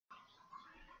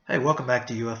Hey, welcome back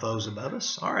to UFOs above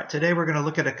us. All right, today we're going to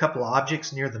look at a couple of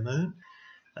objects near the moon.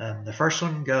 The first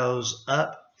one goes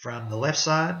up from the left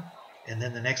side, and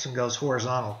then the next one goes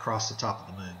horizontal across the top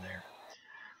of the moon there.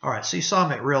 All right, so you saw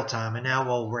them at real time, and now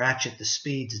we'll ratchet the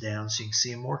speeds down so you can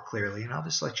see them more clearly, and I'll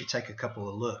just let you take a couple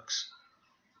of looks.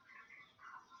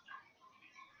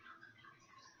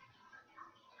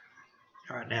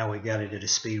 All right, now we got it at a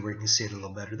speed where you can see it a little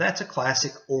better. That's a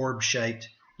classic orb-shaped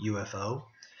UFO.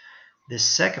 This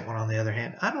second one, on the other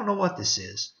hand, I don't know what this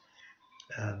is.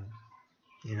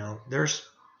 There's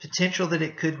potential that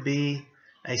it could be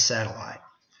a satellite.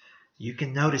 You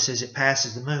can notice as it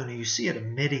passes the moon, and you see it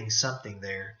emitting something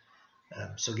there.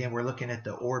 So again, we're looking at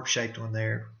the orb-shaped one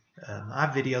there.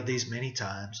 I've videoed these many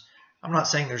times. I'm not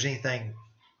saying there's anything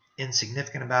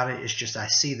insignificant about it. It's just I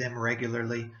see them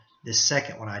regularly. This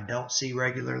second one I don't see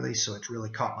regularly, so it's really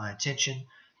caught my attention,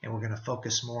 and we're going to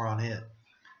focus more on it.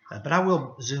 But I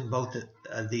will zoom both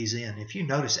of these in. If you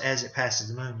notice as it passes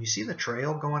the moon, you see the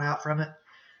trail going out from it?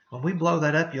 When we blow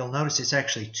that up, you'll notice it's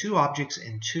actually two objects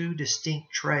and two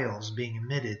distinct trails being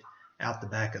emitted out the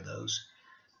back of those.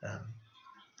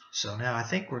 So now I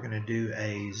think we're going to do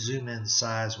a zoom in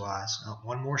size-wise.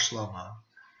 One more slow-mo.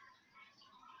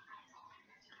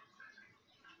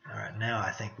 All right, now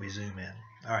I think we zoom in.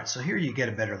 All right, so here you get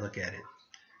a better look at it.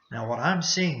 Now what I'm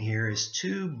seeing here is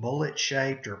two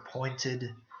bullet-shaped or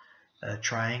pointed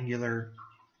triangular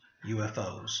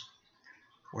UFOs.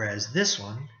 Whereas this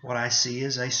one, what I see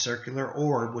is a circular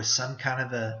orb with some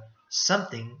kind of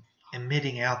something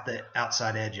emitting out the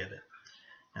outside edge of it.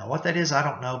 Now what that is, I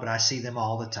don't know, but I see them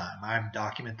all the time. I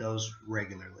document those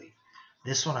regularly.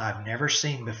 This one I've never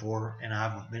seen before, and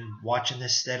I've been watching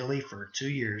this steadily for 2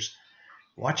 years.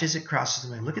 Watch as it crosses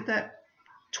the moon. Look at that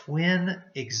twin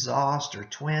exhaust or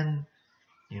twin,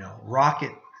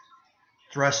 rocket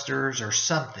thrusters or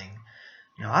something.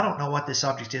 I don't know what this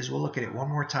object is. We'll look at it one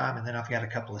more time, and then I've got a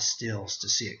couple of stills to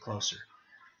see it closer.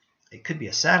 It could be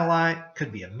a satellite,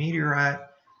 could be a meteorite.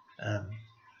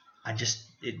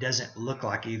 It doesn't look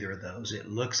like either of those. It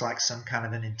looks like some kind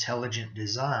of an intelligent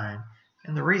design.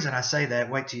 And the reason I say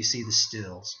that, wait till you see the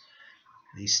stills.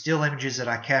 These still images that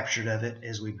I captured of it,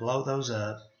 as we blow those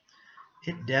up,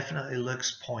 it definitely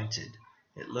looks pointed.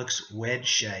 It looks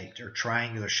wedge-shaped or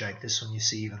triangular-shaped. This one you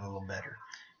see even a little better.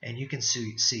 And you can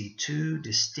see two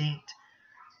distinct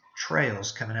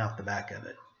trails coming out the back of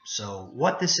it. So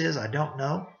what this is, I don't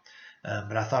know,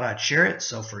 but I thought I'd share it.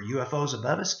 So for UFOs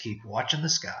above us, keep watching the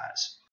skies.